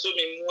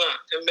Yasumi,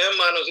 and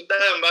man of the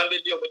damn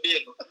bandit of the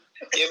deal.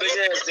 You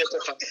began to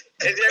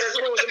and there is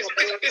no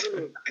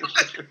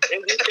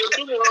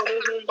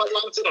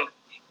balance.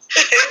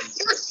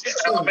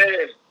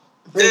 Amen.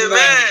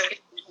 Amen.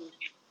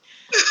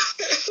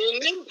 In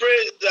name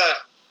praise that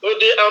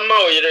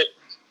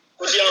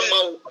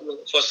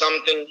for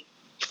something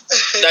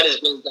that is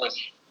being done.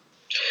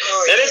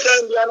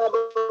 Anytime Biana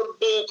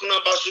Bokuna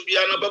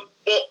Basubiana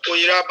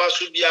Boira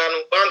Basubiano,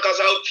 Bankers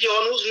out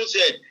who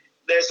said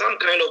there's some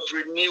kind of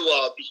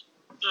renewal,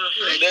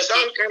 there's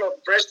some kind of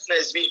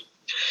freshness,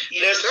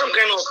 there's some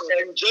kind of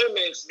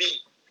enjoyment,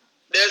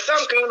 there's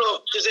some kind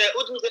of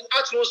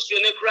atmosphere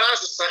in the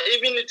grass,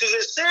 even it is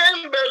the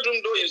same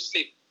bedroom though you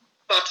sleep,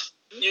 but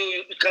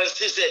you can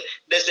still say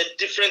there's a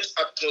different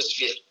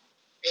atmosphere.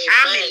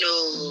 Amen.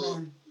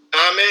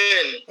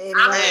 Amen.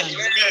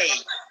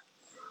 Amen.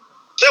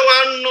 So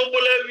one no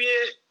boy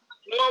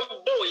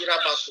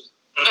Rabasu.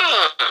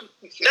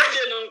 That's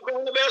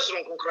the best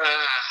room.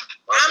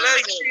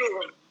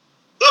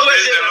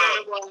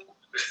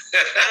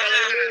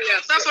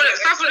 Suffer,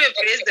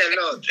 praise the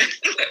Lord.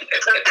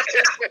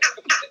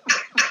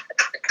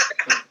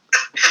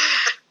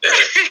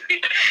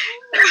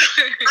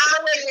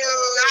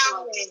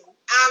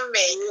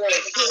 Amen.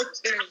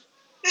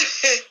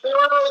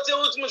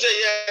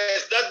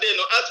 Yes, that day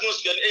no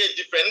atmosphere is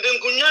different. Then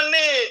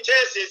kunyane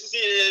church is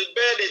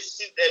bed is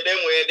them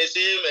where the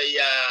same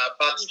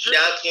but the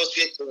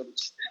atmosphere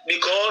changes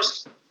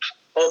because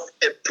of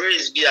a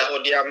praise be or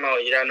their mouth,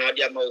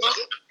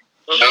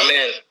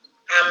 Amen.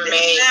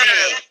 Amen.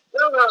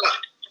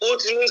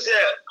 What you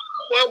say?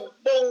 Well,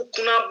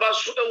 kuna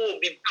basu will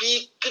be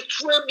big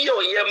to be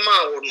or your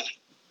mouth.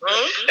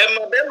 And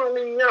madam,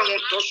 young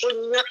to so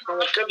young,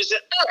 and say,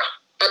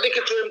 I think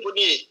it will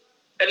be.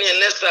 And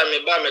next time, me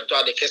buy me to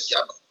the Kessia.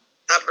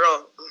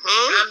 Abro.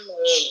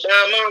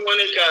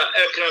 Monica,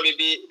 can be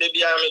the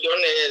Biami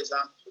Doneza.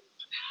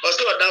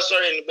 Also, that's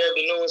sorry in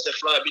baby knows the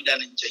flower be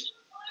done in Jay.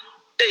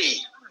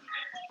 Hey,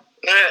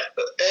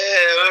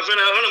 my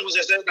friend, I want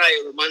to say that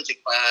romantic,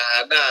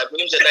 that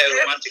means that I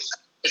romantic.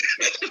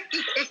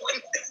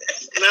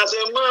 Now, so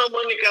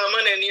Monica,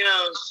 man, and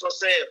young, so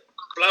say,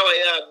 flower,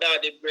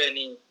 daddy,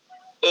 brainy.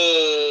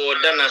 Oh,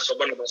 Dana, so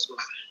one of us.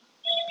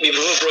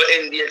 Before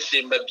ending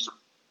the baby.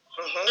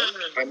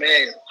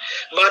 Amen.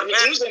 But we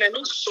use an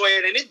new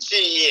soil in it.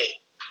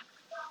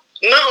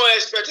 Now I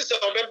expect to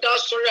obey that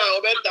story. I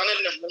obey done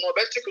it. No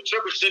better to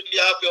trouble should be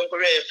up your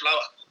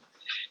flower.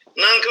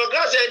 Nanko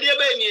Gas idea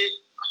baby.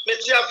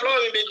 Metia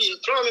flower baby.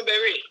 Throw me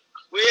berry.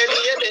 We are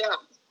the other.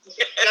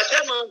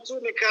 Catema to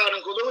the car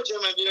and go to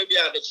my baby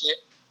at the chair.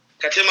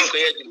 Catema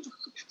created.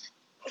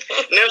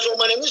 Now so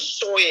my name is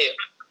soil.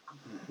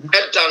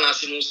 At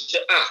Danas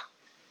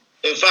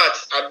in fact,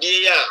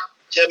 Abdia.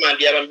 Chairman,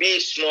 they are be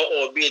small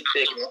or be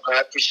big. I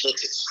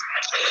appreciate it,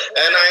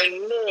 and I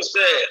know,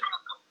 sir,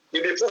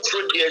 We be put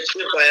through the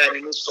achieve by an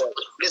install.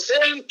 The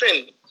same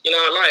thing in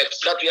our lives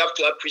that we have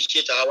to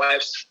appreciate our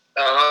wives,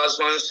 our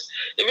husbands,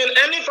 even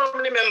any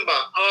family member,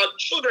 our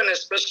children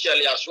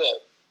especially as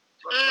well.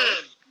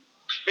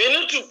 We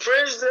need to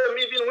praise them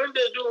even when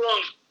they do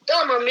wrong.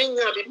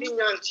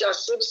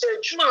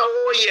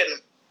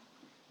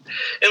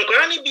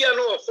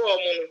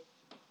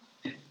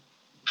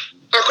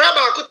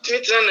 Akraba could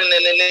treat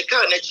and a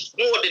car next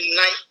more than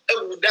 9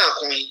 every day.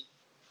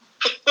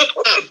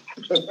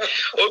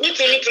 Obi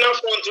tell me to now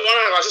phone to one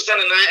of our assistant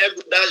and I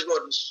every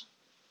dashboards.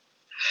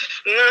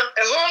 Now,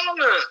 a whole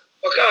no,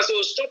 okay,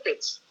 so stop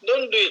it.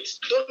 Don't do it.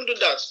 Don't do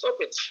that. Stop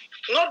it.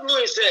 Not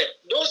knowing, say,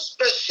 those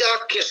special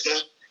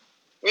cases,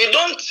 we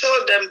don't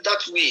tell them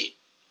that way.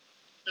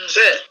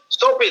 Say,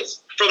 stop it.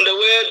 From the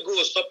way it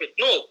goes, stop it.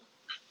 No.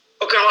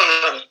 Okay, what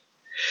happened?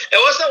 I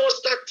was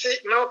starting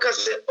now. Can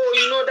say, oh,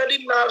 you know,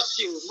 daddy loves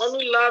you,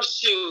 mommy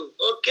loves you.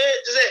 Okay,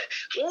 say,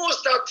 who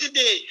started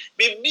the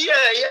baby?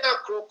 Yeah,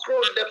 crow,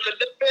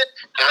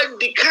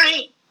 the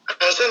kind.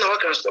 And so now I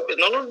can stop it.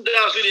 No, no,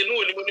 dance with the new.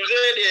 When you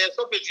say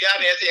stop it, yeah,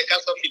 I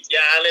can't stop it.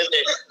 Yeah,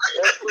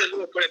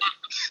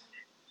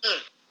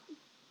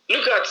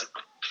 look at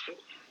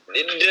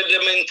the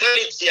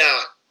mentality.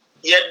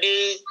 Yeah,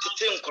 they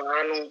think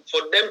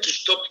for them to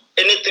stop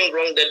anything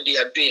wrong that they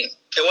are doing.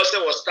 The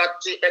was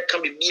starting. It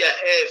can be a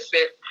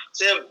fair.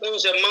 Say,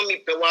 mommy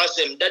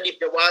pewasem, daddy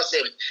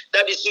pewasem.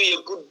 Daddy so you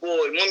a good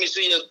boy, mommy so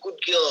you a good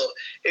girl.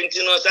 And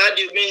you know, sad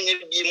you mean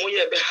be more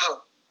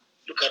how.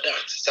 Look at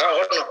that. So I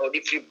don't know how the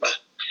feedback.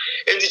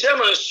 And the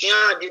German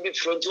Shia did it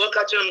from to work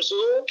at them. So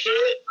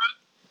okay.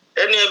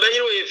 And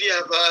if you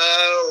have now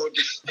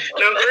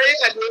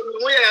I don't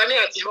know where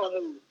I at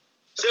home.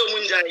 So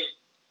Munjai.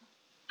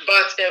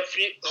 But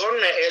every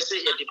honor essay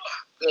at the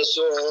back.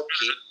 So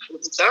okay.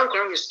 It's some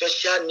kind of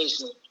special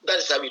needs. That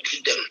is how we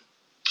treat them.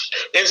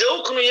 And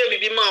so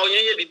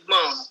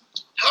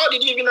how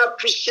did you even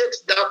appreciate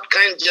that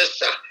kind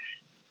gesture?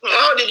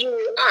 How did you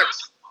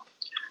react?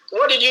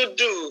 What did you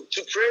do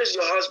to praise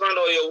your husband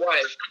or your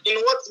wife? In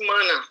what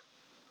manner?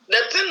 The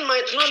thing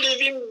might not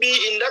even be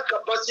in that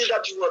capacity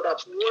that you would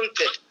have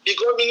wanted.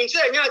 Because when you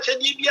say, we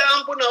do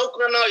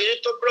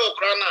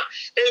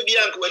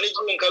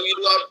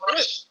have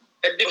wished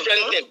a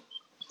different thing.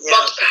 Yeah.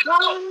 But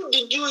how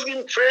did you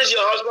even praise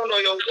your husband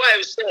or your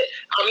wife? Say,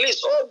 at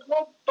least, oh,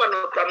 what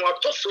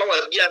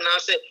flowers be and I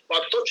say,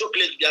 what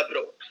chocolate be a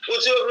bro.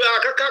 What's your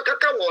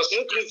kaka was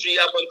not free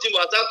up until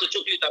was out to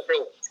chocolate a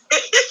bro.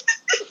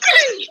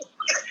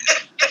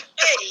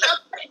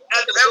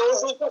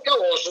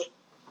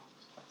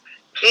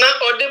 Now,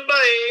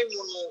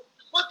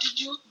 what did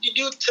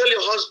you tell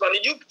your husband?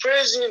 Did you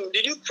praise him?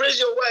 Did you praise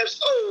your wife?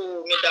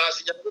 Oh, me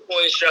that's just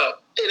going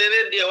sharp.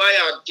 Why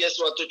I guess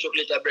what to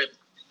chocolate a bread.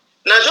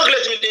 Now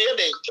chocolate with the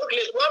other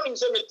chocolate. One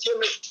means me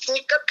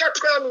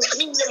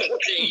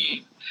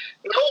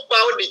no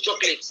about the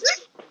chocolate.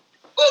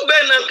 Oh,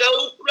 Ben and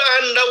Kaukra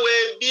and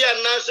away be a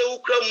nasa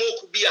ukra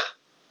moku beer.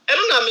 And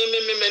I me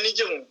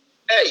manage.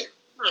 Hey,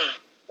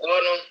 oh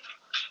no,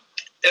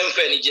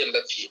 Emfany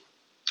Jembafi.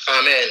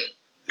 Amen.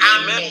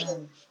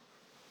 Amen.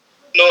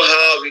 Know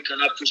how we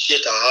can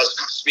appreciate our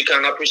husbands, we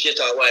can appreciate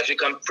our wives, we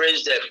can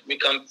praise them, we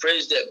can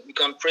praise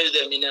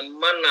them in a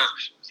manner.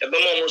 So,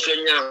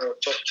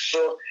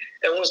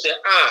 and we say,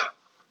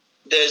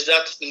 there's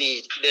that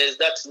need, there's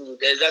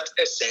that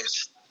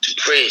essence to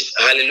praise.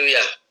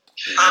 Hallelujah.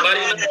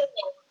 Amen. But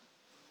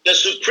the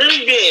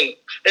supreme being,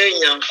 and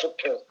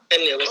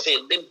they will say,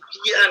 the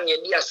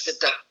Bian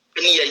Sita,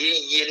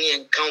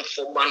 and count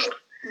for man.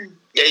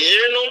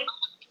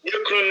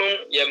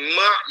 Your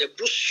ma, your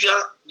bushia,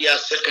 they are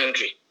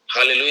secondary.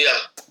 Hallelujah.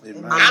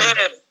 Amen.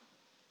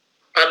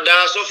 And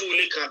that's of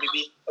fully can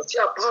be. But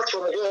apart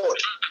from God,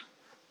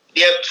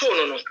 they are two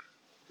no.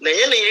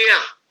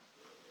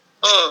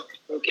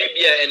 Okay,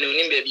 be a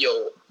new baby.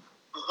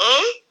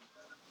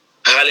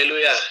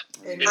 Hallelujah.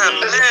 Amen.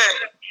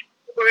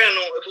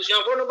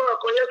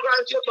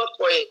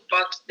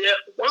 But the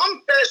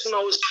one person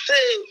who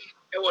saved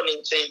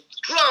everyone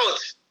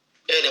throughout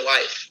any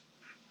wife.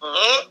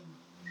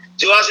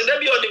 So I said,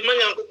 be all the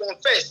money and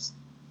confess,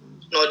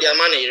 no, their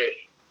money.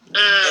 I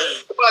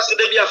said,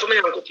 be a family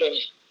and coupon.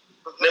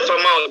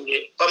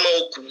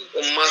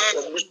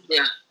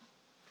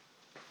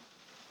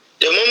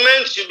 The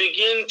moment you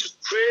begin to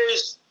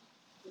praise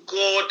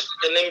God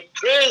and then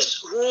praise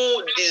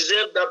who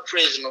deserve that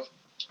praise, no.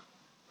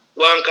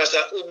 One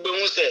casa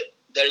say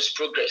there is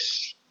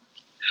progress.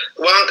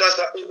 One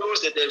casa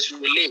say there is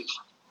relief.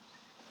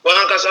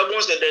 One casa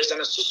say there is an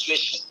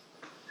association.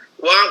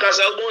 One can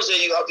say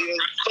you have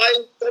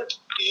invited,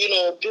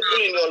 people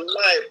in your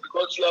life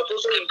because you have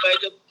also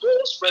invited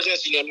God's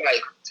presence in your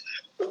life.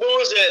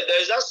 One say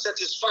there is that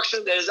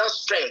satisfaction, there is that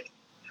strength.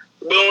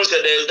 One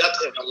say there is that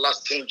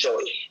everlasting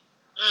joy.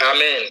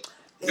 Amen.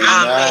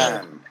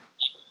 Amen.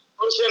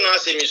 Also, now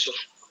say me so.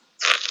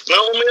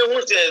 Now,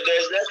 there's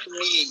that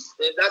need,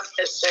 there's that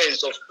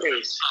essence of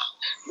praise.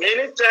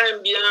 Many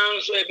times,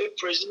 beyond so a bit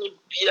praising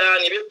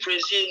beyond, a bit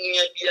praising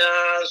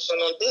beyond, so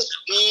on this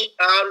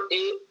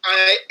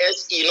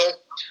PRAISE,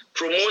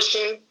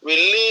 promotion,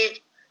 relief,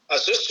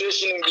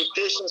 association,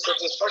 invitation,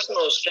 satisfaction,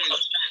 or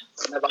strength,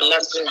 and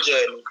everlasting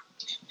joy.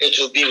 It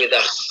will be with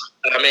us.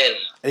 Amen.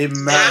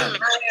 Amen.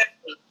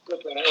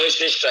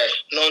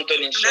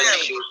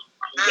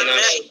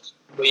 Amen.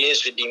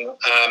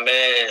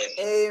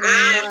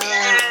 Amen.